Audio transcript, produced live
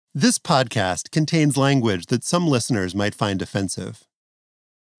This podcast contains language that some listeners might find offensive.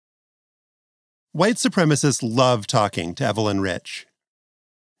 White supremacists love talking to Evelyn Rich.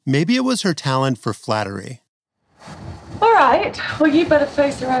 Maybe it was her talent for flattery. All right. Well, you better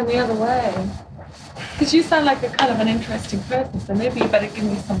face around the other way. Because you sound like a kind of an interesting person, so maybe you better give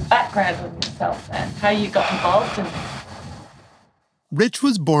me some background on yourself then, how you got involved in this. Rich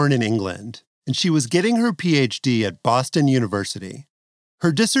was born in England, and she was getting her PhD at Boston University.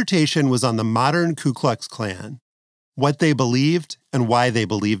 Her dissertation was on the modern Ku Klux Klan, what they believed and why they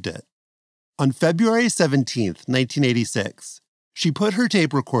believed it. On February 17th, 1986, she put her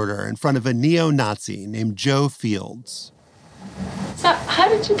tape recorder in front of a neo-Nazi named Joe Fields. So how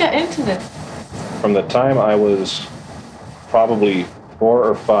did you get into this? From the time I was probably 4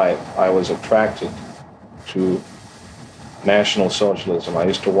 or 5, I was attracted to National Socialism. I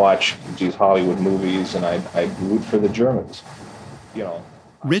used to watch these Hollywood movies, and I'd root for the Germans,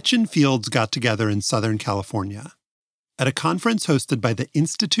 Rich and Fields got together in Southern California at a conference hosted by the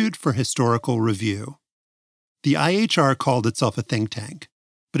Institute for Historical Review. The IHR called itself a think tank,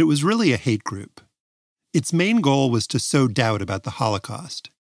 but it was really a hate group. Its main goal was to sow doubt about the Holocaust,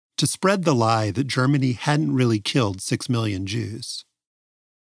 to spread the lie that Germany hadn't really killed 6 million Jews.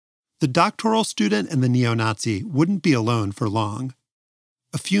 The doctoral student and the neo-Nazi wouldn't be alone for long.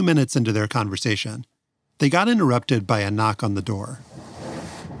 A few minutes into their conversation, they got interrupted by a knock on the door.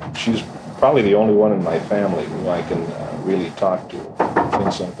 She's probably the only one in my family who I can really talk to,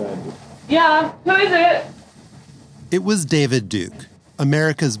 things like that. Yeah, who is it? It was David Duke,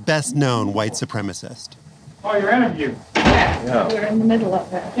 America's best-known white supremacist. Oh, your interview. Yeah, we're in the middle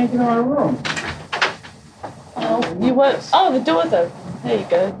of it. Can't get out of the room. Oh, you weren't. Oh, the door's open. There you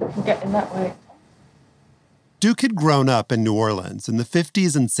go. We can get in that way. Duke had grown up in New Orleans in the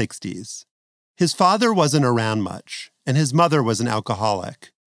 50s and 60s. His father wasn't around much, and his mother was an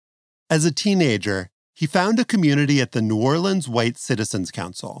alcoholic. As a teenager, he found a community at the New Orleans White Citizens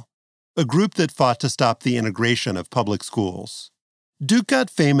Council, a group that fought to stop the integration of public schools. Duke got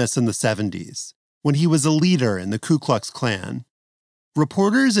famous in the 70s, when he was a leader in the Ku Klux Klan.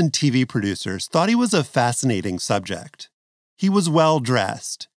 Reporters and TV producers thought he was a fascinating subject. He was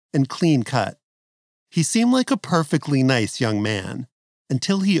well-dressed and clean-cut. He seemed like a perfectly nice young man,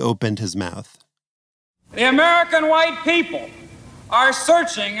 until he opened his mouth. The American white people are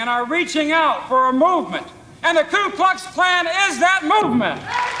searching and are reaching out for a movement, and the Ku Klux Klan is that movement.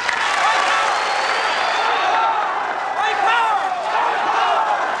 White power!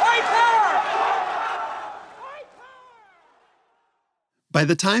 White power! White power! By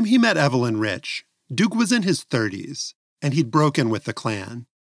the time he met Evelyn Rich, Duke was in his 30s, and he'd broken with the Klan.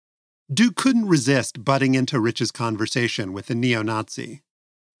 Duke couldn't resist butting into Rich's conversation with a neo-Nazi.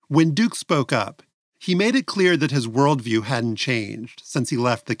 When Duke spoke up, he made it clear that his worldview hadn't changed since he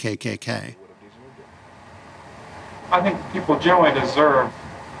left the KKK. I think people generally deserve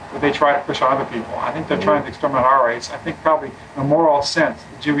what they try to push on other people. I think they're trying to exterminate our race. I think probably in a moral sense,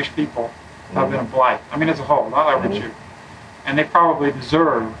 the Jewish people have been a blight. I mean, as a whole, not every Jew. And they probably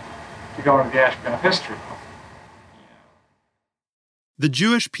deserve to go into the ash bin of history. The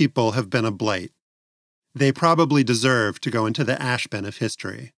Jewish people have been a blight. They probably deserve to go into the ash bin of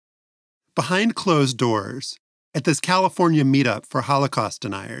history. Behind closed doors, at this California meetup for Holocaust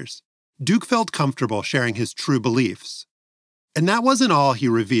deniers, Duke felt comfortable sharing his true beliefs. And that wasn't all he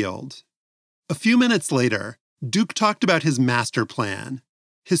revealed. A few minutes later, Duke talked about his master plan,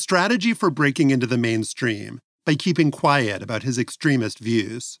 his strategy for breaking into the mainstream by keeping quiet about his extremist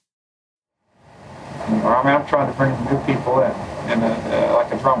views. I'm trying to bring new people in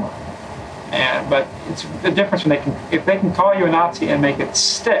like a drummer. But it's the difference when if they can call you a Nazi and make it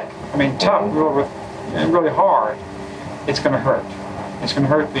stick, tough, really hard, it's going to hurt. It's going to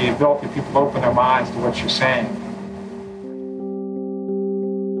hurt the ability of people to open their minds to what you're saying.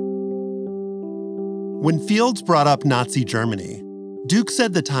 When Fields brought up Nazi Germany, Duke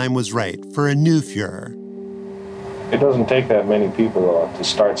said the time was right for a new Führer. It doesn't take that many people to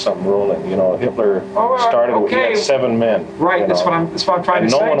start something rolling. Hitler started he had 7 men. Right, that's what I'm trying to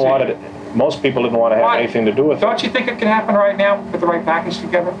say. No one wanted it. Most people didn't want to have anything to do with it. Don't you think it can happen right now, put the right package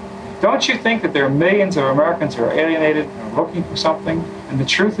together? Don't you think that there are millions of Americans who are alienated and looking for something, and the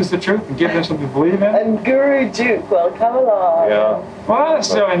truth is the truth, and give them something to believe in? And Guru Duke will come along. Yeah. Well, it's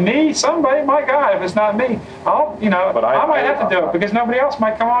still me, somebody, my God, if it's not me, I might have to do it, because nobody else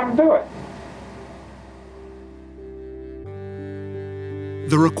might come on and do it.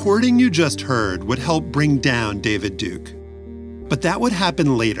 The recording you just heard would help bring down David Duke. But that would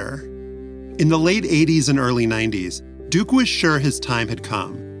happen later. In the late 80s and early 90s, Duke was sure his time had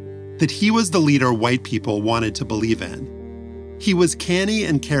come, that he was the leader white people wanted to believe in. He was canny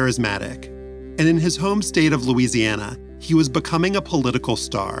and charismatic, and in his home state of Louisiana, he was becoming a political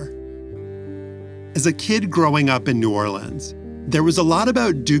star. As a kid growing up in New Orleans, there was a lot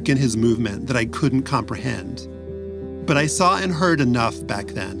about Duke and his movement that I couldn't comprehend. But I saw and heard enough back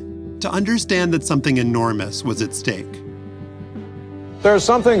then to understand that something enormous was at stake. There's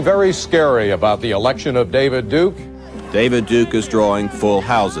something very scary about the election of David Duke. David Duke is drawing full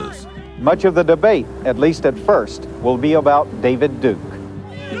houses. Much of the debate, at least at first, will be about David Duke.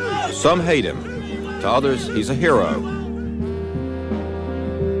 Some hate him. To others, he's a hero.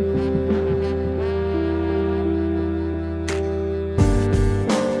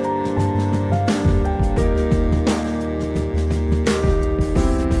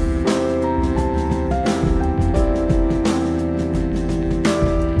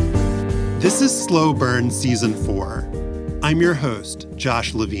 This is Slow Burn Season 4. I'm your host,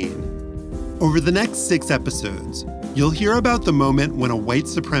 Josh Levin. Over the next 6 episodes, you'll hear about the moment when a white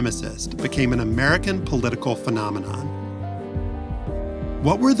supremacist became an American political phenomenon.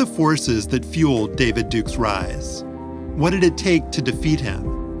 What were the forces that fueled David Duke's rise? What did it take to defeat him?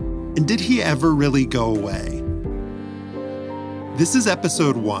 And did he ever really go away? This is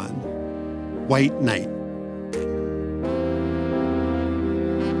Episode 1, White Knight.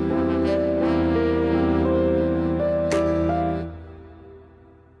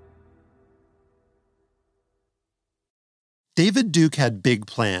 David Duke had big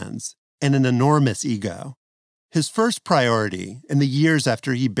plans and an enormous ego. His first priority, in the years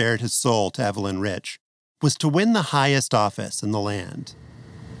after he bared his soul to Evelyn Rich, was to win the highest office in the land.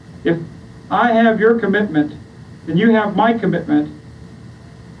 If I have your commitment, and you have my commitment,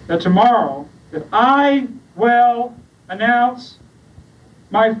 that tomorrow, that I will announce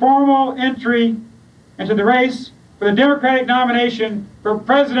my formal entry into the race for the Democratic nomination for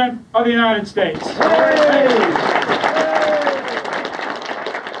President of the United States. Hooray!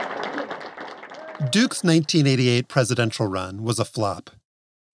 Duke's 1988 presidential run was a flop.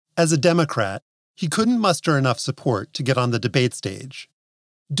 As a Democrat, he couldn't muster enough support to get on the debate stage.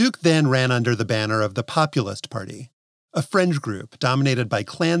 Duke then ran under the banner of the Populist Party, a fringe group dominated by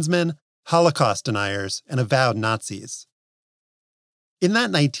Klansmen, Holocaust deniers, and avowed Nazis. In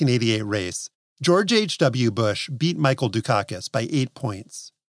that 1988 race, George H.W. Bush beat Michael Dukakis by 8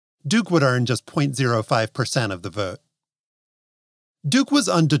 points. Duke would earn just 0.05% of the vote. Duke was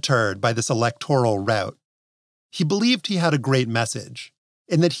undeterred by this electoral rout. He believed he had a great message,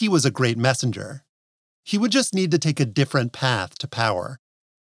 and that he was a great messenger. He would just need to take a different path to power.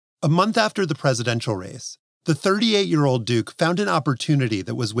 A month after the presidential race, the 38-year-old Duke found an opportunity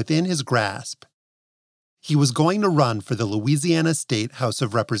that was within his grasp. He was going to run for the Louisiana State House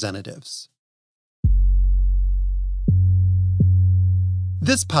of Representatives.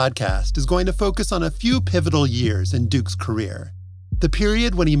 This podcast is going to focus on a few pivotal years in Duke's career, the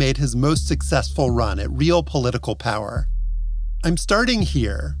period when he made his most successful run at real political power. I'm starting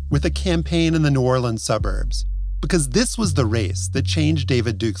here with a campaign in the New Orleans suburbs, because this was the race that changed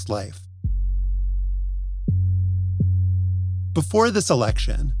David Duke's life. Before this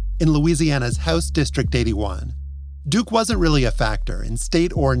election, in Louisiana's House District 81, Duke wasn't really a factor in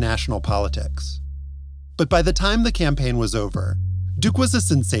state or national politics. But by the time the campaign was over, Duke was a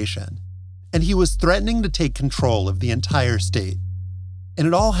sensation, and he was threatening to take control of the entire state. And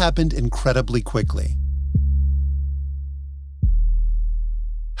it all happened incredibly quickly.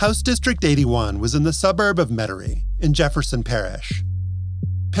 House District 81 was in the suburb of Metairie, in Jefferson Parish.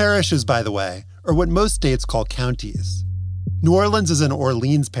 Parishes, by the way, are what most states call counties. New Orleans is an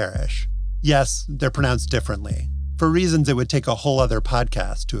Orleans parish. Yes, they're pronounced differently, for reasons it would take a whole other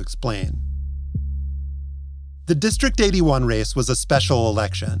podcast to explain. The District 81 race was a special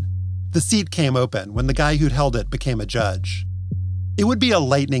election. The seat came open when the guy who'd held it became a judge. It would be a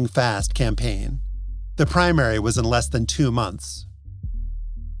lightning-fast campaign. The primary was in less than 2 months.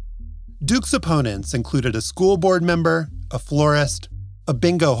 Duke's opponents included a school board member, a florist, a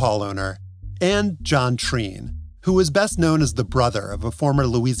bingo hall owner, and John Treen, who was best known as the brother of a former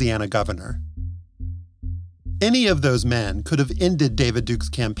Louisiana governor. Any of those men could have ended David Duke's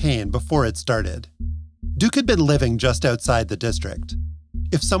campaign before it started. Duke had been living just outside the district.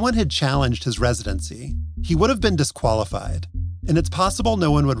 If someone had challenged his residency, he would have been disqualified, and it's possible no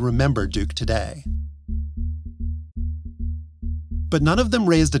one would remember Duke today. But none of them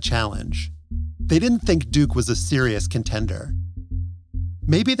raised a challenge. They didn't think Duke was a serious contender.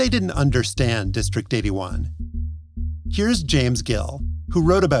 Maybe they didn't understand District 81. Here's James Gill, who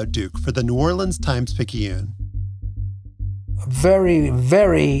wrote about Duke for the New Orleans Times-Picayune. Very,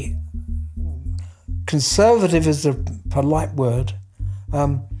 very conservative is the polite word,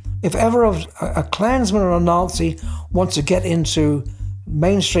 If ever a Klansman or a Nazi wants to get into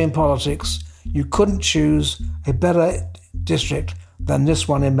mainstream politics, you couldn't choose a better district than this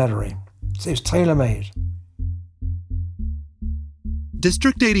one in Metairie. It's tailor-made.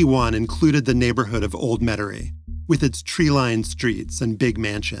 District 81 included the neighborhood of Old Metairie, with its tree-lined streets and big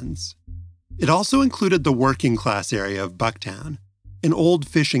mansions. It also included the working-class area of Bucktown, an old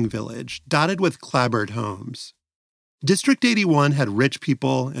fishing village dotted with clapboard homes. District 81 had rich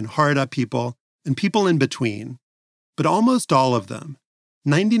people and hard-up people and people in between, but almost all of them,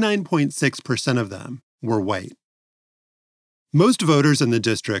 99.6% of them, were white. Most voters in the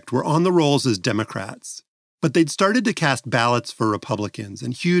district were on the rolls as Democrats, but they'd started to cast ballots for Republicans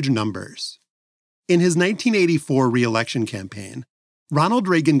in huge numbers. In his 1984 re-election campaign, Ronald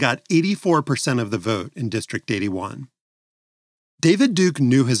Reagan got 84% of the vote in District 81. David Duke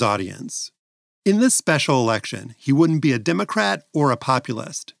knew his audience. In this special election, he wouldn't be a Democrat or a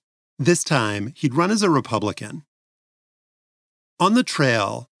populist. This time, he'd run as a Republican. On the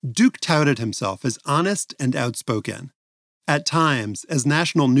trail, Duke touted himself as honest and outspoken. At times, as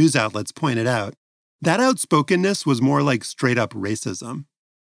national news outlets pointed out, that outspokenness was more like straight-up racism.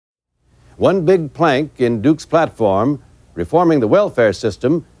 One big plank in Duke's platform, reforming the welfare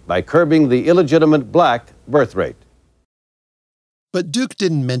system by curbing the illegitimate black birth rate. But Duke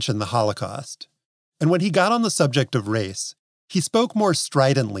didn't mention the Holocaust. And when he got on the subject of race, he spoke more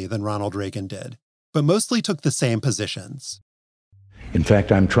stridently than Ronald Reagan did, but mostly took the same positions. In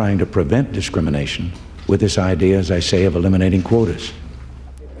fact, I'm trying to prevent discrimination with this idea, as I say, of eliminating quotas.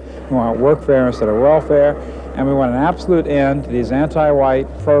 We want workfare instead of welfare, and we want an absolute end to these anti-white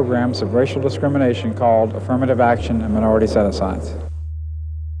programs of racial discrimination called affirmative action and minority set-asides.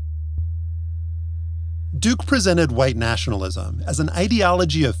 Duke presented white nationalism as an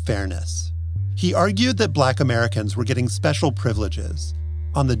ideology of fairness. He argued that Black Americans were getting special privileges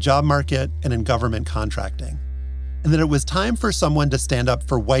on the job market and in government contracting, and that it was time for someone to stand up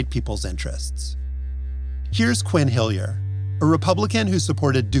for white people's interests. Here's Quinn Hillier, a Republican who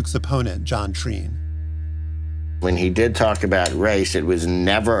supported Duke's opponent, John Treen. When he did talk about race, it was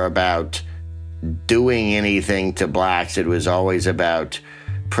never about doing anything to blacks. It was always about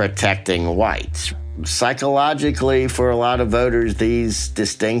protecting whites. Psychologically, for a lot of voters, these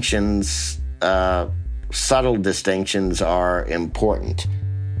distinctions, subtle distinctions, are important.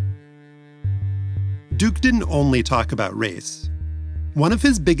 Duke didn't only talk about race. One of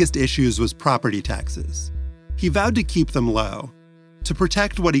his biggest issues was property taxes. He vowed to keep them low, to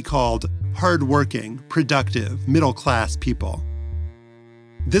protect what he called hard-working, productive, middle-class people.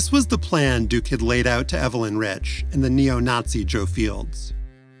 This was the plan Duke had laid out to Evelyn Rich and the neo-Nazi Joe Fields.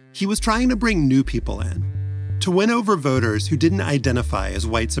 He was trying to bring new people in, to win over voters who didn't identify as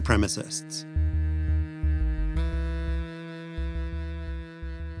white supremacists.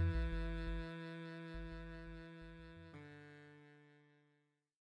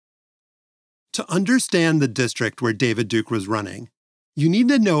 To understand the district where David Duke was running, you need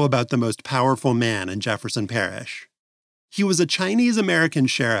to know about the most powerful man in Jefferson Parish. He was a Chinese-American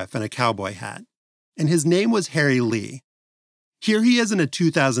sheriff in a cowboy hat, and his name was Harry Lee. Here he is in a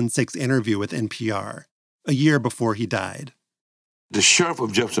 2006 interview with NPR, a year before he died. The sheriff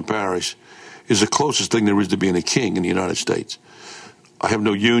of Jefferson Parish is the closest thing there is to being a king in the United States. I have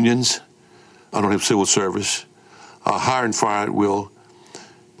no unions. I don't have civil service. I hire and fire at will.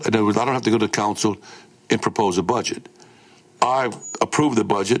 In other words, I don't have to go to council and propose a budget. I approve the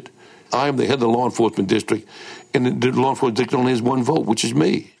budget. I am the head of the law enforcement district, and the law enforcement district only has one vote, which is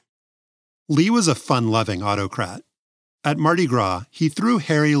me. Lee was a fun-loving autocrat. At Mardi Gras, he threw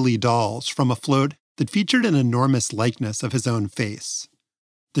Harry Lee dolls from a float that featured an enormous likeness of his own face.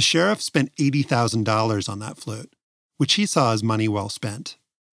 The sheriff spent $80,000 on that float, which he saw as money well spent.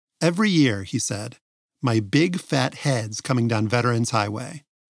 Every year, he said, my big fat head's coming down Veterans Highway,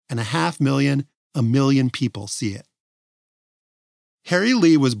 and 500,000, 1 million people see it. Harry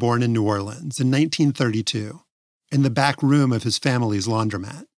Lee was born in New Orleans in 1932, in the back room of his family's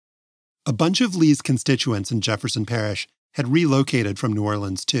laundromat. A bunch of Lee's constituents in Jefferson Parish had relocated from New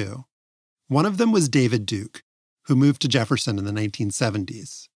Orleans, too. One of them was David Duke, who moved to Jefferson in the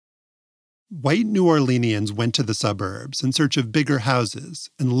 1970s. White New Orleanians went to the suburbs in search of bigger houses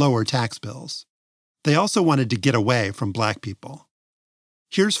and lower tax bills. They also wanted to get away from black people.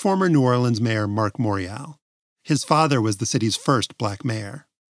 Here's former New Orleans Mayor Mark Morial. His father was the city's first black mayor.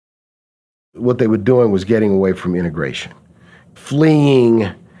 What they were doing was getting away from integration,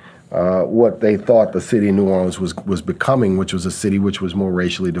 fleeing what they thought the city of New Orleans was becoming, which was a city which was more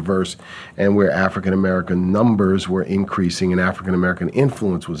racially diverse and where African-American numbers were increasing and African-American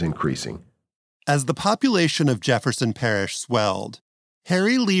influence was increasing. As the population of Jefferson Parish swelled,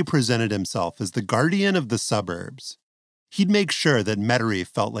 Harry Lee presented himself as the guardian of the suburbs. He'd make sure that Metairie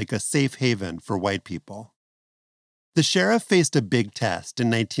felt like a safe haven for white people. The sheriff faced a big test in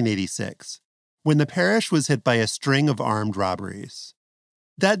 1986, when the parish was hit by a string of armed robberies.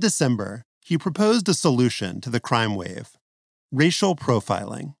 That December, he proposed a solution to the crime wave: racial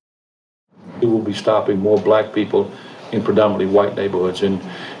profiling. We will be stopping more black people in predominantly white neighborhoods. And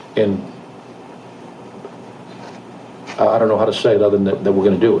I don't know how to say it other than that we're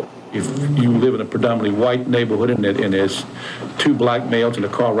going to do it. If you live in a predominantly white neighborhood and there's two black males in a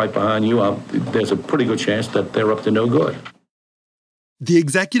car right behind you, there's a pretty good chance that they're up to no good. The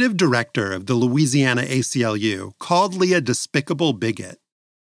executive director of the Louisiana ACLU called Lee a despicable bigot.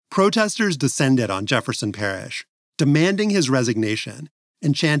 Protesters descended on Jefferson Parish, demanding his resignation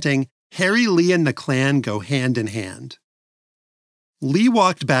and chanting, "Harry Lee and the Klan go hand in hand." Lee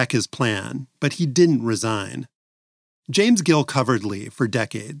walked back his plan, but he didn't resign. James Gill covered Lee for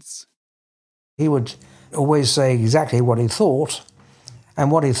decades. He would always say exactly what he thought, and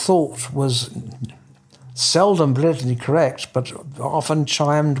what he thought was seldom politically correct, but often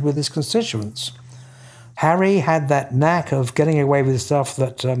chimed with his constituents. Harry had that knack of getting away with stuff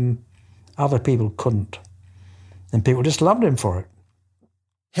that other people couldn't, and people just loved him for it.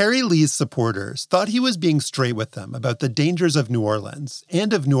 Harry Lee's supporters thought he was being straight with them about the dangers of New Orleans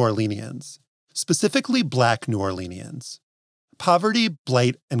and of New Orleanians, specifically black New Orleanians. Poverty,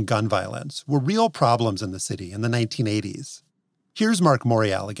 blight, and gun violence were real problems in the city in the 1980s. Here's Mark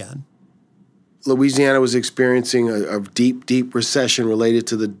Morial again. Louisiana was experiencing a deep, deep recession related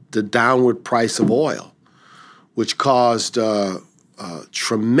to the downward price of oil, which caused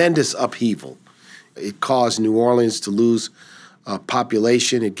tremendous upheaval. It caused New Orleans to lose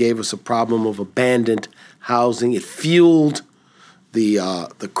population. It gave us a problem of abandoned housing. It fueled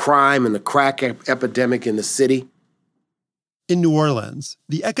the crime and the crack epidemic in the city. In New Orleans,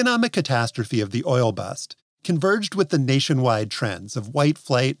 the economic catastrophe of the oil bust converged with the nationwide trends of white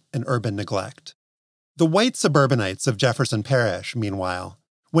flight and urban neglect. The white suburbanites of Jefferson Parish, meanwhile,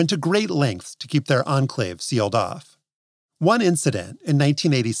 went to great lengths to keep their enclave sealed off. One incident in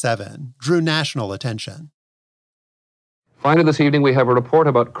 1987 drew national attention. Finally, this evening we have a report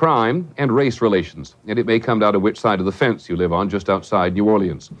about crime and race relations, and it may come down to which side of the fence you live on just outside New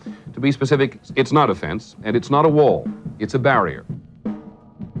Orleans. To be specific, it's not a fence, and it's not a wall. It's a barrier.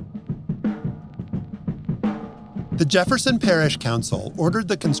 The Jefferson Parish Council ordered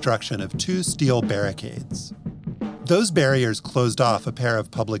the construction of 2 steel barricades. Those barriers closed off a pair of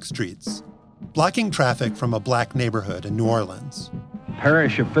public streets, blocking traffic from a black neighborhood in New Orleans.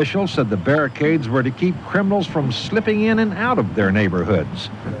 Parish officials said the barricades were to keep criminals from slipping in and out of their neighborhoods.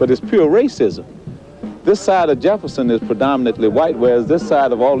 But it's pure racism. This side of Jefferson is predominantly white, whereas this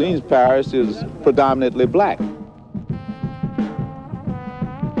side of Orleans Parish is predominantly black.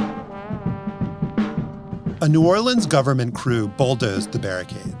 A New Orleans government crew bulldozed the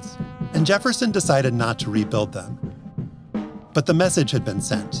barricades, and Jefferson decided not to rebuild them. But the message had been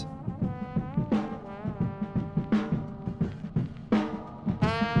sent.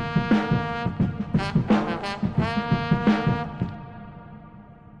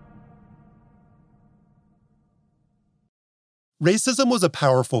 Racism was a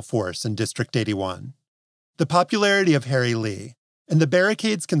powerful force in District 81. The popularity of Harry Lee and the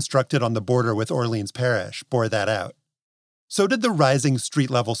barricades constructed on the border with Orleans Parish bore that out. So did the rising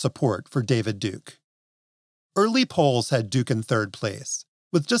street-level support for David Duke. Early polls had Duke in third place,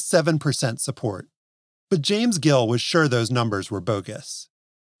 with just 7% support. But James Gill was sure those numbers were bogus.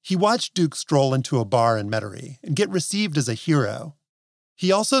 He watched Duke stroll into a bar in Metairie and get received as a hero.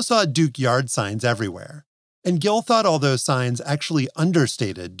 He also saw Duke yard signs everywhere, and Gill thought all those signs actually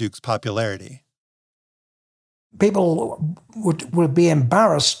understated Duke's popularity. People would be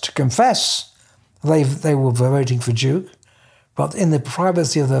embarrassed to confess they were voting for Duke, but in the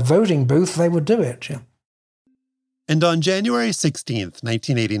privacy of the voting booth, they would do it. Yeah. And on January 16th,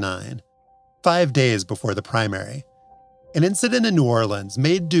 1989, 5 days before the primary, an incident in New Orleans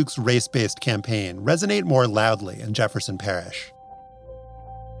made Duke's race-based campaign resonate more loudly in Jefferson Parish.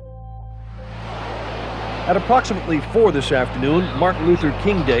 At approximately 4 this afternoon, Martin Luther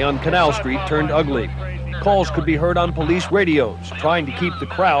King Day on Canal Street turned ugly. Calls could be heard on police radios, trying to keep the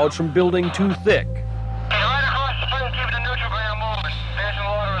crowds from building too thick.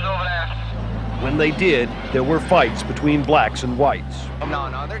 When they did, there were fights between blacks and whites.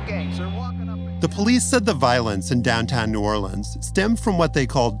 The police said the violence in downtown New Orleans stemmed from what they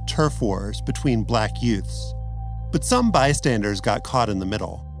called turf wars between black youths. But some bystanders got caught in the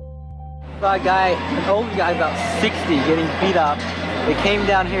middle. An old guy about 60 getting beat up. They came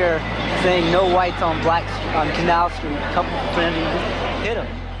down here saying no whites on Canal Street. A couple friendly hit him.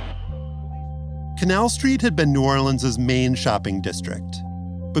 Canal Street had been New Orleans' main shopping district.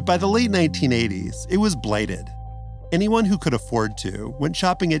 But by the late 1980s, it was blighted. Anyone who could afford to went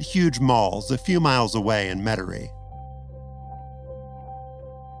shopping at huge malls a few miles away in Metairie.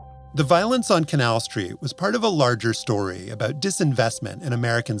 The violence on Canal Street was part of a larger story about disinvestment in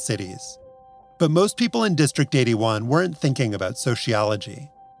American cities. But most people in District 81 weren't thinking about sociology.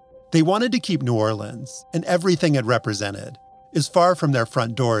 They wanted to keep New Orleans, and everything it represented, as far from their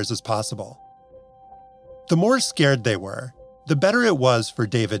front doors as possible. The more scared they were, the better it was for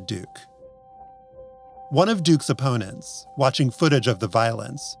David Duke. One of Duke's opponents, watching footage of the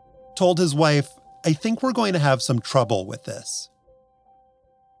violence, told his wife, "I think we're going to have some trouble with this."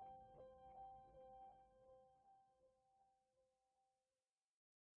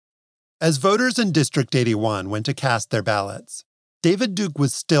 As voters in District 81 went to cast their ballots, David Duke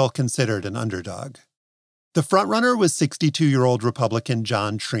was still considered an underdog. The frontrunner was 62-year-old Republican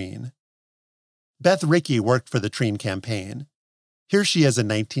John Treen. Beth Rickey worked for the Treen campaign. Here she is in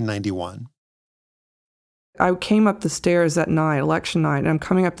 1991. I came up the stairs that night, election night, and I'm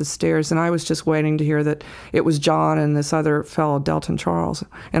coming up the stairs, and I was just waiting to hear that it was John and this other fellow, Delton Charles,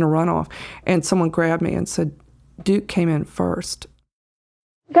 in a runoff. And someone grabbed me and said, Duke came in first.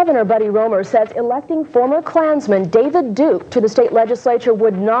 Governor Buddy Roemer says electing former Klansman David Duke to the state legislature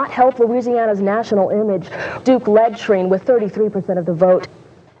would not help Louisiana's national image. Duke led Treen with 33% of the vote.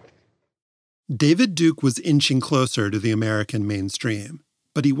 David Duke was inching closer to the American mainstream,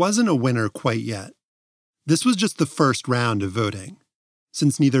 but he wasn't a winner quite yet. This was just the first round of voting.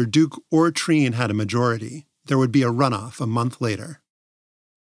 Since neither Duke or Treen had a majority, there would be a runoff a month later.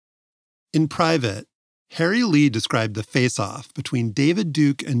 In private, Harry Lee described the face-off between David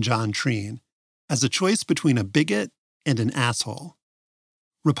Duke and John Treen as a choice between a bigot and an asshole.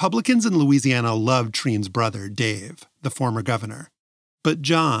 Republicans in Louisiana loved Treen's brother, Dave, the former governor. But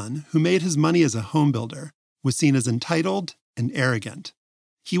John, who made his money as a home builder, was seen as entitled and arrogant.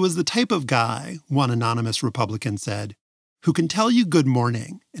 He was the type of guy, one anonymous Republican said, who can tell you good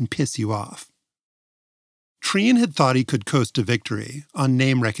morning and piss you off. Treen had thought he could coast to victory on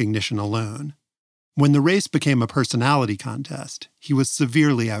name recognition alone. When the race became a personality contest, he was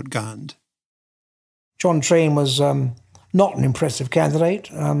severely outgunned. John Treen was not an impressive candidate.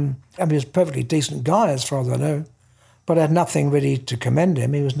 He was a perfectly decent guy as far as I know, but had nothing really to commend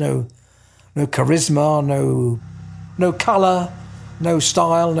him. He was no charisma, no colour, no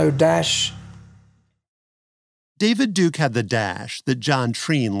style, no dash. David Duke had the dash that John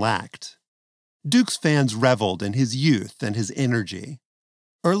Treen lacked. Duke's fans reveled in his youth and his energy.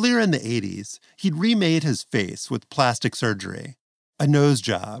 Earlier in the 80s, he'd remade his face with plastic surgery, a nose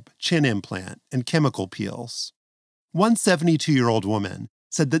job, chin implant, and chemical peels. One 72-year-old woman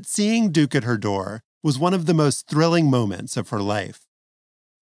said that seeing Duke at her door was one of the most thrilling moments of her life.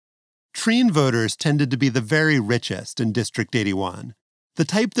 Treen voters tended to be the very richest in District 81, the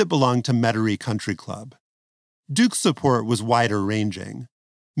type that belonged to Metairie Country Club. Duke's support was wider-ranging.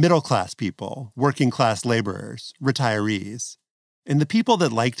 Middle-class people, working-class laborers, retirees. And the people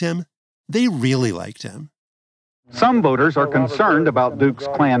that liked him, they really liked him. Some voters are concerned about Duke's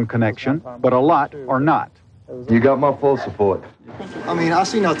Klan connection, but a lot are not. You got my full support. I mean, I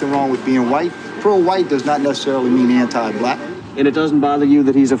see nothing wrong with being white. Pro-white does not necessarily mean anti-black. And it doesn't bother you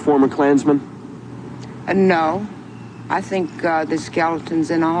that he's a former Klansman? No. I think there's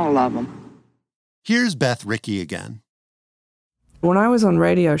skeletons in all of them. Here's Beth Rickey again. When I was on a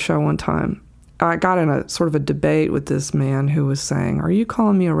radio show one time, I got in a sort of a debate with this man who was saying, "Are you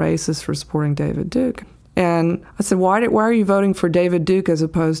calling me a racist for supporting David Duke?" And I said, why are you voting for David Duke as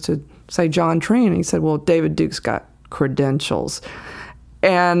opposed to, say, John Treen? And he said, well, David Duke's got credentials.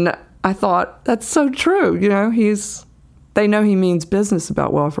 And I thought, that's so true. You know, they know he means business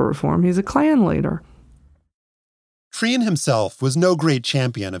about welfare reform. He's a Klan leader. Treen himself was no great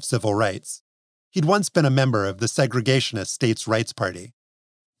champion of civil rights. He'd once been a member of the segregationist States' Rights Party.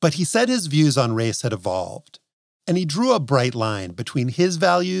 But he said his views on race had evolved, and he drew a bright line between his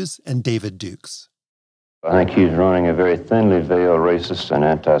values and David Duke's. I think he's running a very thinly veiled racist and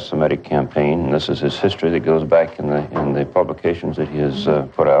anti-Semitic campaign, and this is his history that goes back in the publications that he has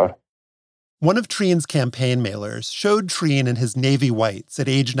put out. One of Treen's campaign mailers showed Treen in his Navy whites at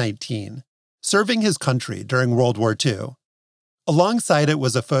age 19, serving his country during World War II. Alongside it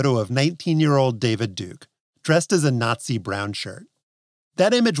was a photo of 19-year-old David Duke, dressed as a Nazi brown shirt.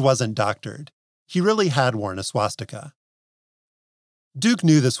 That image wasn't doctored. He really had worn a swastika. Duke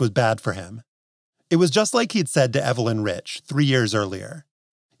knew this was bad for him. It was just like he'd said to Evelyn Rich 3 years earlier.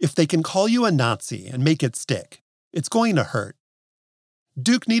 If they can call you a Nazi and make it stick, it's going to hurt.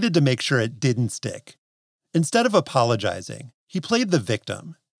 Duke needed to make sure it didn't stick. Instead of apologizing, He played the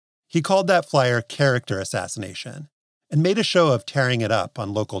victim. He called that flyer character assassination and made a show of tearing it up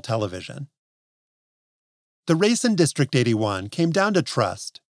on local television. The race in District 81 came down to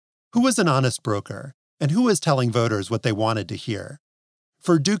trust. Who was an honest broker and who was telling voters what they wanted to hear?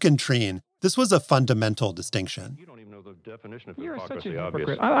 For Duke and Treen, this was a fundamental distinction. You don't even know the definition of You're such a hypocrisy,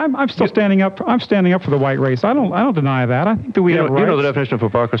 hypocrite. obviously. I'm still standing up. I'm standing up for the white race. I don't deny that. I think that we have rights. You know the definition of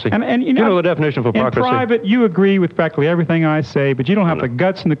hypocrisy. And you know the definition of hypocrisy. In private, you agree with practically everything I say, but you don't have the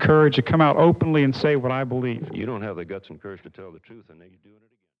guts and the courage to come out openly and say what I believe. You don't have the guts and courage to tell the truth, and now you're doing it again.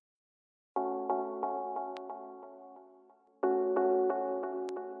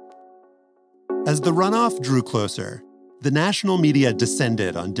 As the runoff drew closer, the national media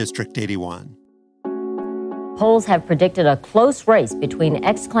descended on District 81. Polls have predicted a close race between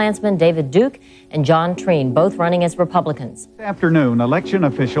ex-Klansman David Duke and John Treen, both running as Republicans. This afternoon, election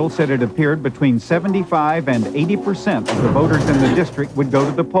officials said it appeared between 75 and 80% of the voters in the district would go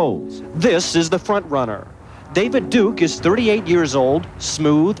to the polls. This is the front runner. David Duke is 38 years old,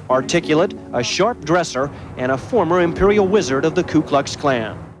 smooth, articulate, a sharp dresser, and a former imperial wizard of the Ku Klux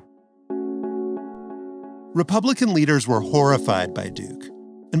Klan. Republican leaders were horrified by Duke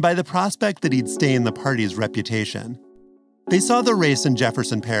and by the prospect that he'd stain the party's reputation. They saw the race in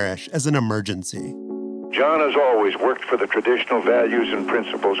Jefferson Parish as an emergency. John has always worked for the traditional values and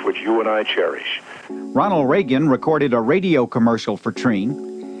principles which you and I cherish. Ronald Reagan recorded a radio commercial for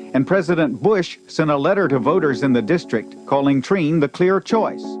Treen, and President Bush sent a letter to voters in the district calling Treen the clear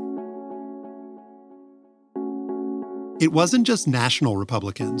choice. It wasn't just national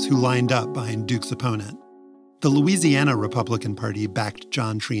Republicans who lined up behind Duke's opponent. The Louisiana Republican Party backed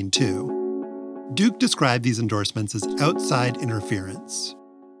John Treen too. Duke described these endorsements as outside interference.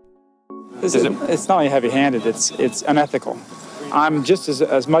 It's not only heavy-handed, it's unethical. I'm just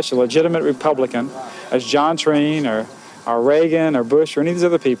as much a legitimate Republican as John Treen or Reagan or Bush or any of these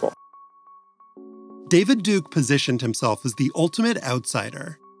other people. David Duke positioned himself as the ultimate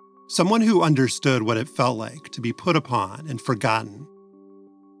outsider, someone who understood what it felt like to be put upon and forgotten.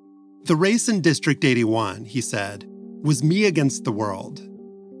 The race in District 81, he said, was me against the world.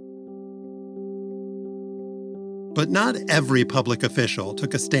 But not every public official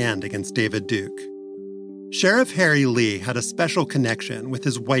took a stand against David Duke. Sheriff Harry Lee had a special connection with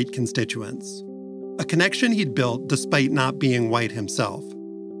his white constituents, a connection he'd built despite not being white himself.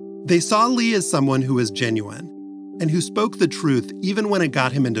 They saw Lee as someone who was genuine and who spoke the truth even when it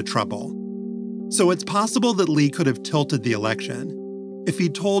got him into trouble. So it's possible that Lee could have tilted the election if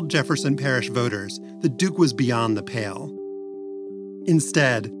he'd told Jefferson Parish voters that Duke was beyond the pale.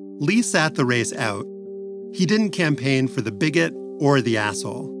 Instead, Lee sat the race out. He didn't campaign for the bigot or the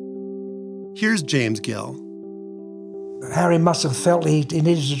asshole. Here's James Gill. Harry must have felt he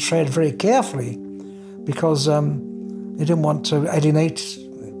needed to tread very carefully because he didn't want to alienate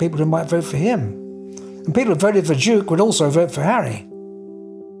people who might vote for him. And people who voted for Duke would also vote for Harry.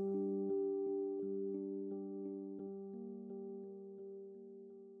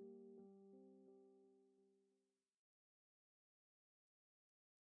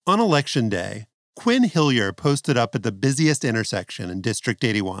 On Election Day, Quinn Hillier posted up at the busiest intersection in District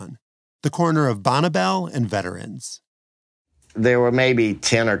 81, the corner of Bonnabelle and Veterans. There were maybe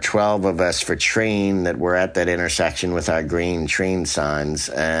 10 or 12 of us for Treen that were at that intersection with our green Treen signs,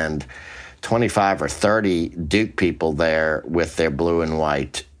 and 25 or 30 Duke people there with their blue and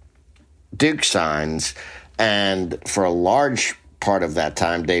white Duke signs. And for a large part of that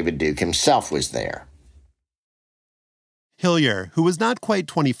time, David Duke himself was there. Hillier, who was not quite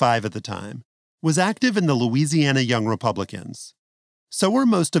 25 at the time, was active in the Louisiana Young Republicans. So were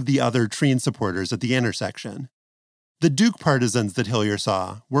most of the other Treen supporters at the intersection. The Duke partisans that Hillier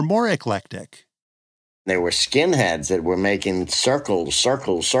saw were more eclectic. There were skinheads that were making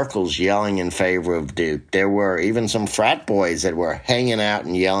circles, yelling in favor of Duke. There were even some frat boys that were hanging out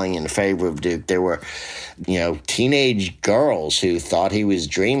and yelling in favor of Duke. There were, teenage girls who thought he was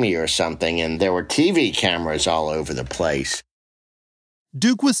dreamy or something, and there were TV cameras all over the place.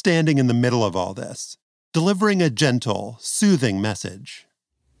 Duke was standing in the middle of all this, delivering a gentle, soothing message.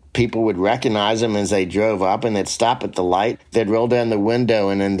 People would recognize him as they drove up, and they'd stop at the light. They'd roll down the window,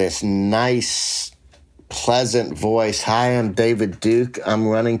 and in this nice, pleasant voice, "Hi, I'm David Duke. I'm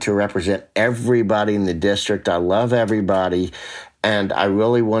running to represent everybody in the district. I love everybody, and I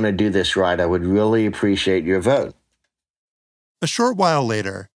really want to do this right. I would really appreciate your vote." A short while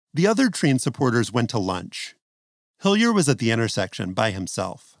later, the other Treen supporters went to lunch. Hillier was at the intersection by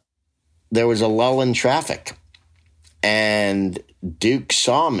himself. There was a lull in traffic, and Duke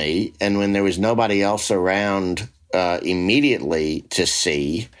saw me, and when there was nobody else around immediately to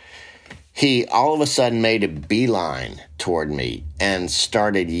see, he all of a sudden made a beeline toward me and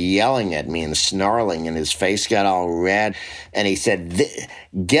started yelling at me and snarling, and his face got all red. And he said,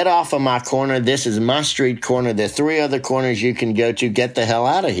 "Get off of my corner. This is my street corner. There are 3 other corners you can go to. Get the hell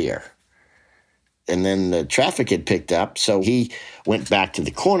out of here." And then the traffic had picked up, so he went back to the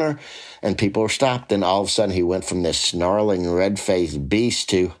corner, and people were stopped. And all of a sudden, he went from this snarling, red-faced beast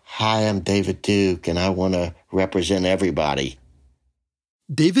to, "Hi, I'm David Duke, and I want to represent everybody."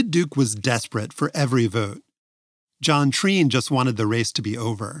 David Duke was desperate for every vote. John Treen just wanted the race to be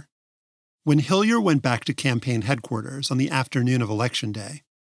over. When Hillier went back to campaign headquarters on the afternoon of Election Day,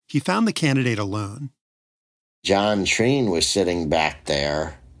 he found the candidate alone. John Treen was sitting back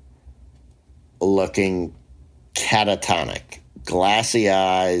there looking catatonic, glassy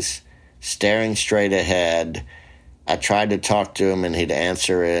eyes, staring straight ahead. I tried to talk to him, and he'd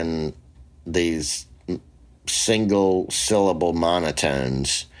answer in these single-syllable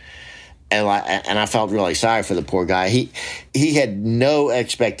monotones. And I felt really sorry for the poor guy. He had no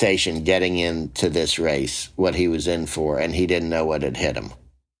expectation getting into this race, what he was in for, and he didn't know what had hit him.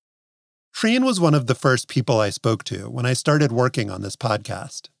 Treen was one of the first people I spoke to when I started working on this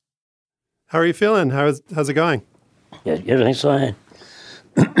podcast. How are you feeling? How's it going? Yeah, everything's fine.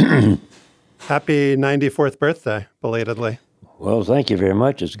 Happy 94th birthday, belatedly. Well, thank you very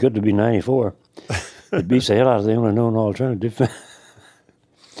much. It's good to be 94. It beats the hell out of the only known alternative.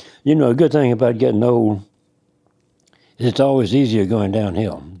 You know, a good thing about getting old is it's always easier going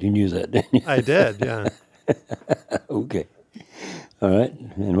downhill. You knew that, didn't you? I did, yeah. Okay. All right.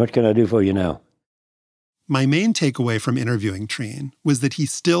 And what can I do for you now? My main takeaway from interviewing Treen was that he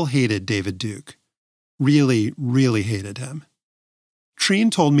still hated David Duke. Really, really hated him.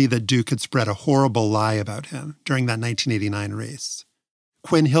 Treen told me that Duke had spread a horrible lie about him during that 1989 race.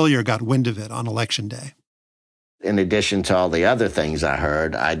 Quinn Hillier got wind of it on Election Day. In addition to all the other things I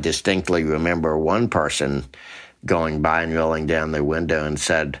heard, I distinctly remember one person going by and rolling down their window and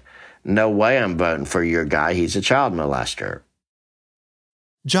said, "No way I'm voting for your guy. He's a child molester."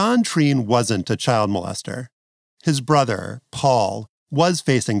 John Treen wasn't a child molester. His brother, Paul, was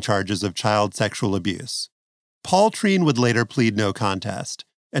facing charges of child sexual abuse. Paul Treen would later plead no contest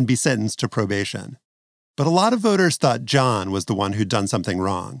and be sentenced to probation. But a lot of voters thought John was the one who'd done something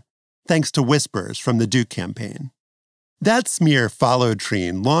wrong, thanks to whispers from the Duke campaign. That smear followed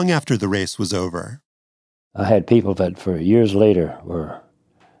Treen long after the race was over. I had people that for years later were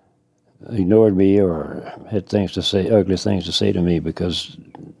ignored me or had things to say, ugly things to say to me because,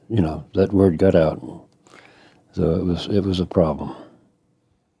 you know, that word got out. So it was a problem.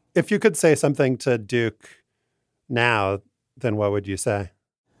 If you could say something to Duke now, then what would you say?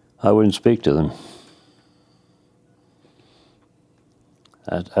 I wouldn't speak to them.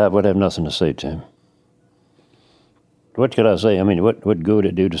 I would have nothing to say to him. What could I say? I mean, what good would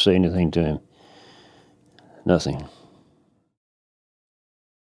it do to say anything to him? Nothing.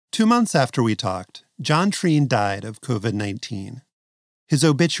 2 months after we talked, John Treen died of COVID-19. His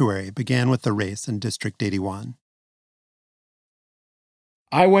obituary began with the race in District 81.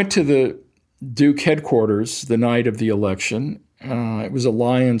 I went to the Duke headquarters the night of the election. It was a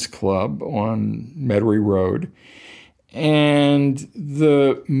Lions Club on Metairie Road. And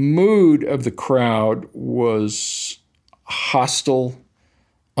the mood of the crowd was hostile,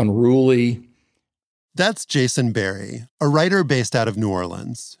 unruly. That's Jason Berry, a writer based out of New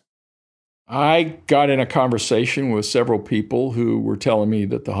Orleans. I got in a conversation with several people who were telling me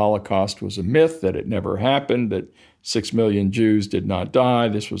that the Holocaust was a myth, that it never happened, that 6 million Jews did not die.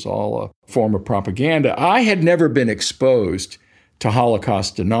 This was all a form of propaganda. I had never been exposed to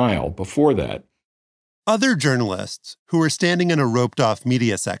Holocaust denial before that. Other journalists, who were standing in a roped-off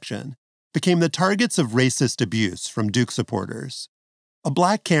media section, became the targets of racist abuse from Duke supporters. A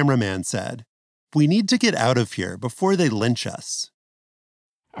black cameraman said, "We need to get out of here before they lynch us."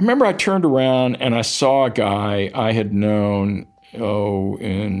 I remember I turned around and I saw a guy I had known,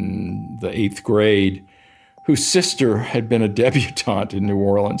 in the 8th grade, whose sister had been a debutante in New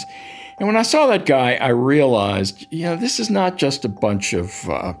Orleans. And when I saw that guy, I realized, this is not just a bunch of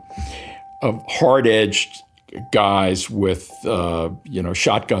hard-edged guys with,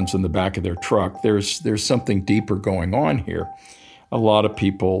 shotguns in the back of their truck. There's something deeper going on here. A lot of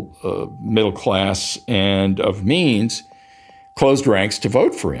people, middle class and of means, closed ranks to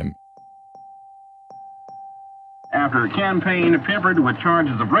vote for him. After a campaign peppered with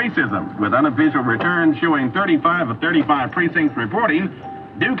charges of racism, with unofficial returns showing 35 of 35 precincts reporting,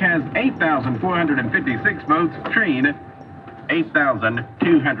 Duke has 8,456 votes, Treen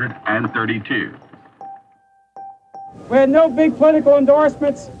 8,232. We had no big political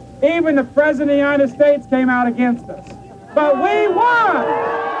endorsements. Even the President of the United States came out against us. But we won!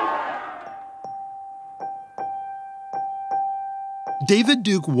 David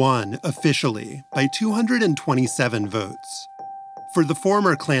Duke won officially by 227 votes. For the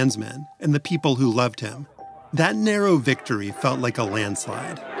former Klansman and the people who loved him, that narrow victory felt like a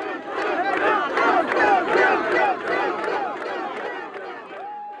landslide.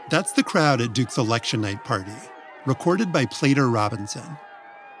 That's the crowd at Duke's election night party, recorded by Plater Robinson.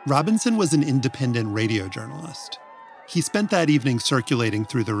 Robinson was an independent radio journalist. He spent that evening circulating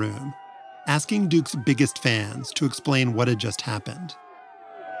through the room, asking Duke's biggest fans to explain what had just happened.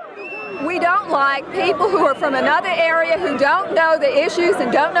 We don't like people who are from another area who don't know the issues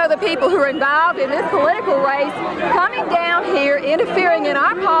and don't know the people who are involved in this political race coming down here, interfering in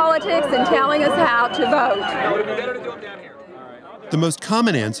our politics and telling us how to vote. The most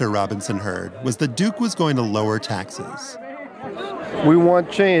common answer Robinson heard was that Duke was going to lower taxes. We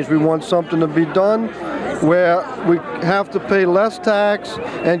want change. We want something to be done where we have to pay less tax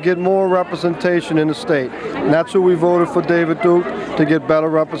and get more representation in the state. And that's who we voted for David Duke, to get better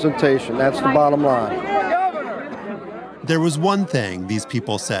representation. That's the bottom line. There was one thing, these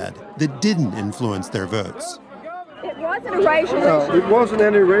people said, that didn't influence their votes. It wasn't a racial issue. No, it wasn't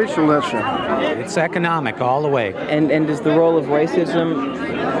any racial issue. It's economic all the way. And is the role of racism,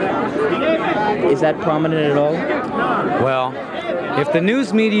 is that prominent at all? Well, if the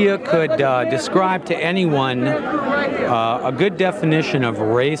news media could describe to anyone a good definition of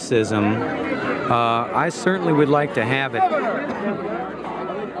racism, I certainly would like to have it.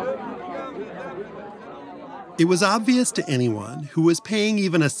 It was obvious to anyone who was paying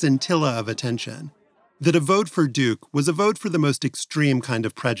even a scintilla of attention that a vote for Duke was a vote for the most extreme kind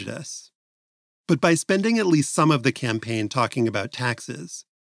of prejudice. But by spending at least some of the campaign talking about taxes,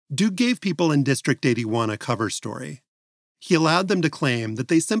 Duke gave people in District 81 a cover story. He allowed them to claim that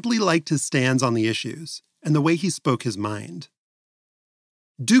they simply liked his stands on the issues and the way he spoke his mind.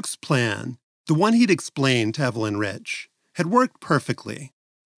 Duke's plan, the one he'd explained to Evelyn Rich, had worked perfectly.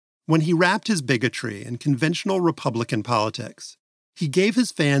 When he wrapped his bigotry in conventional Republican politics, he gave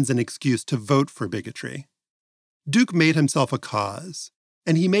his fans an excuse to vote for bigotry. Duke made himself a cause,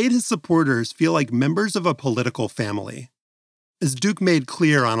 and he made his supporters feel like members of a political family. As Duke made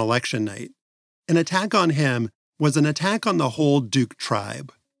clear on election night, an attack on him was an attack on the whole Duke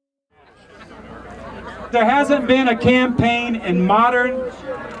tribe. There hasn't been a campaign in modern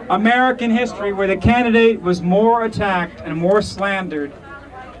American history where the candidate was more attacked and more slandered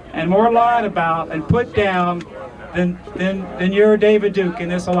and more lied about and put down than your David Duke in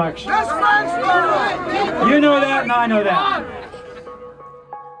this election. You know that and I know that.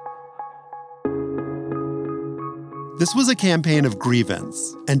 This was a campaign of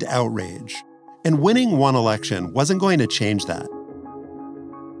grievance and outrage, and winning one election wasn't going to change that.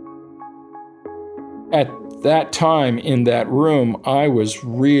 At that time in that room, I was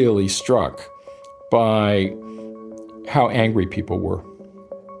really struck by how angry people were,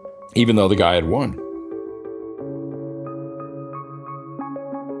 even though the guy had won.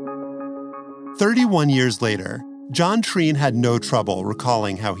 31 years later, John Treen had no trouble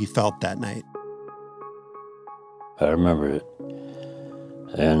recalling how he felt that night. I remember it.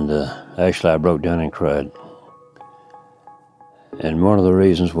 And actually, I broke down and cried. And one of the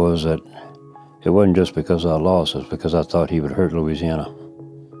reasons was that it wasn't just because I lost, it was because I thought he would hurt Louisiana.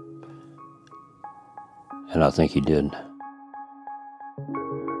 And I think he did.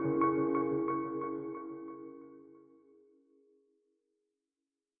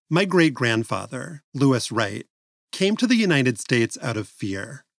 My great-grandfather, Lewis Wright, came to the United States out of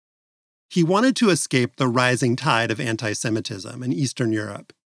fear. He wanted to escape the rising tide of anti-Semitism in Eastern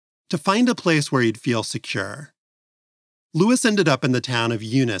Europe, to find a place where he'd feel secure. Lewis ended up in the town of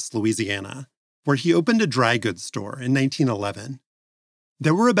Eunice, Louisiana, where he opened a dry goods store in 1911.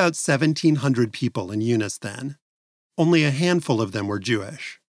 There were about 1,700 people in Eunice then. Only a handful of them were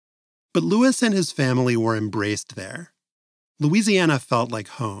Jewish. But Lewis and his family were embraced there. Louisiana felt like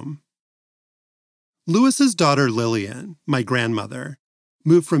home. Lewis's daughter Lillian, my grandmother,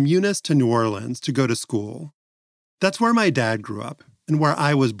 moved from Eunice to New Orleans to go to school. That's where my dad grew up and where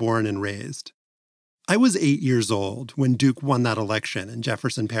I was born and raised. I was 8 years old when Duke won that election in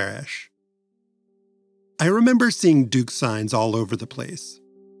Jefferson Parish. I remember seeing Duke signs all over the place,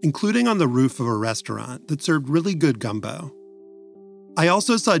 including on the roof of a restaurant that served really good gumbo. I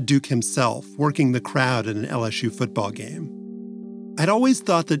also saw Duke himself working the crowd at an LSU football game. I'd always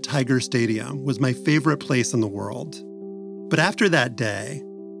thought that Tiger Stadium was my favorite place in the world. But after that day,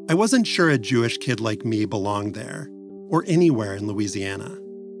 I wasn't sure a Jewish kid like me belonged there, or anywhere in Louisiana.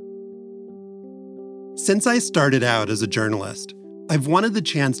 Since I started out as a journalist, I've wanted the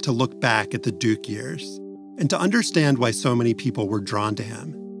chance to look back at the Duke years and to understand why so many people were drawn to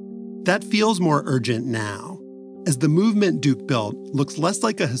him. That feels more urgent now, as the movement Duke built looks less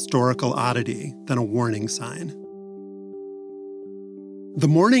like a historical oddity than a warning sign. The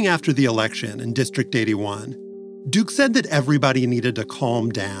morning after the election in District 81, Duke said that everybody needed to calm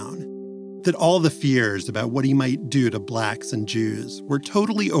down, that all the fears about what he might do to blacks and Jews were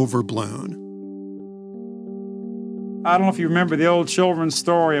totally overblown. I don't know if you remember the old children's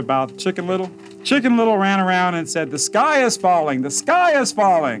story about Chicken Little. Chicken Little ran around and said, "The sky is falling, the sky is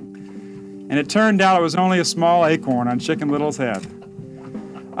falling." And it turned out it was only a small acorn on Chicken Little's head.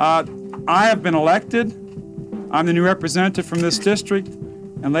 I have been elected. I'm the new representative from this district.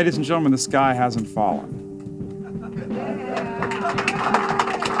 And ladies and gentlemen, the sky hasn't fallen.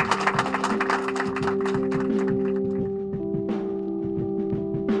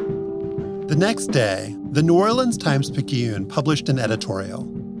 The next day, the New Orleans Times-Picayune published an editorial.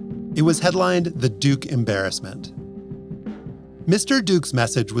 It was headlined, "The Duke Embarrassment." Mr. Duke's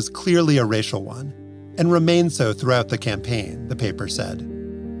message was clearly a racial one, and remained so throughout the campaign, the paper said.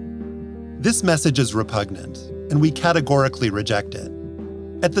 This message is repugnant, and we categorically reject it.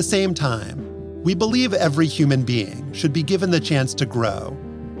 At the same time, we believe every human being should be given the chance to grow,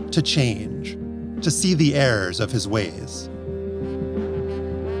 to change, to see the errors of his ways.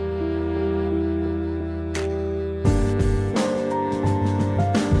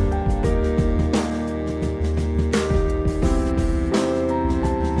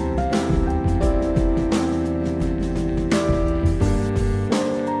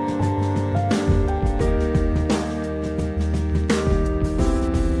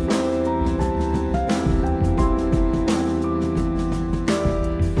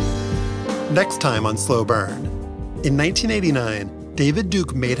 Next time on Slow Burn. In 1989, David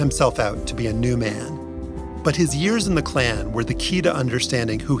Duke made himself out to be a new man. But his years in the Klan were the key to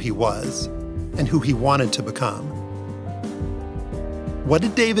understanding who he was and who he wanted to become. What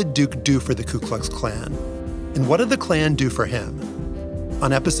did David Duke do for the Ku Klux Klan? And what did the Klan do for him?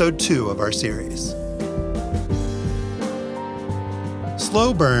 On episode 2 of our series.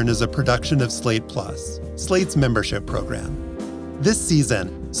 Slow Burn is a production of Slate Plus, Slate's membership program. This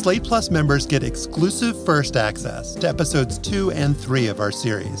season, Slate Plus members get exclusive first access to episodes 2 and 3 of our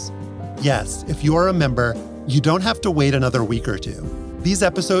series. Yes, if you are a member, you don't have to wait another week or two. These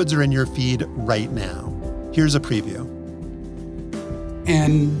episodes are in your feed right now. Here's a preview.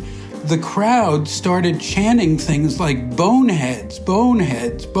 And the crowd started chanting things like boneheads,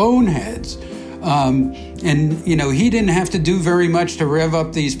 boneheads, boneheads. And, you know, he didn't have to do very much to rev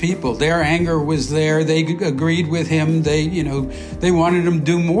up these people. Their anger was there. They agreed with him. They, you know, they wanted him to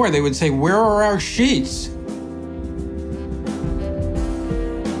do more. They would say, "Where are our sheets?"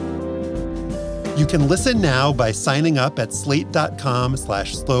 You can listen now by signing up at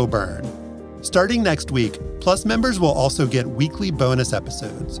slate.com/slowburn. Starting next week, Plus members will also get weekly bonus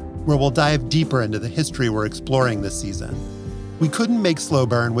episodes where we'll dive deeper into the history we're exploring this season. We couldn't make Slow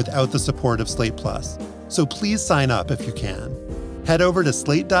Burn without the support of Slate Plus, so please sign up if you can. Head over to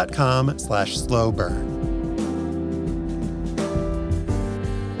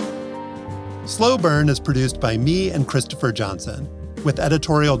slate.com/slowburn. Slow Burn is produced by me and Christopher Johnson, with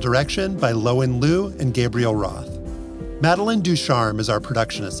editorial direction by Lowen Liu and Gabriel Roth. Madeline Ducharme is our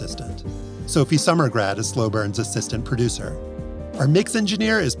production assistant. Sophie Summergrad is Slow Burn's assistant producer. Our mix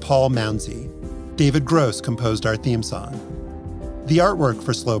engineer is Paul Mounsey. David Gross composed our theme song. The artwork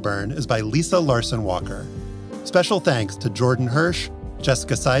for Slow Burn is by Lisa Larson-Walker. Special thanks to Jordan Hirsch,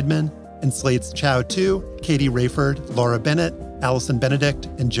 Jessica Seidman, and Slate's Chow Tu, Katie Rayford, Laura Bennett, Allison Benedict,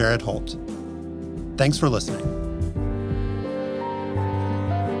 and Jared Holt. Thanks for listening.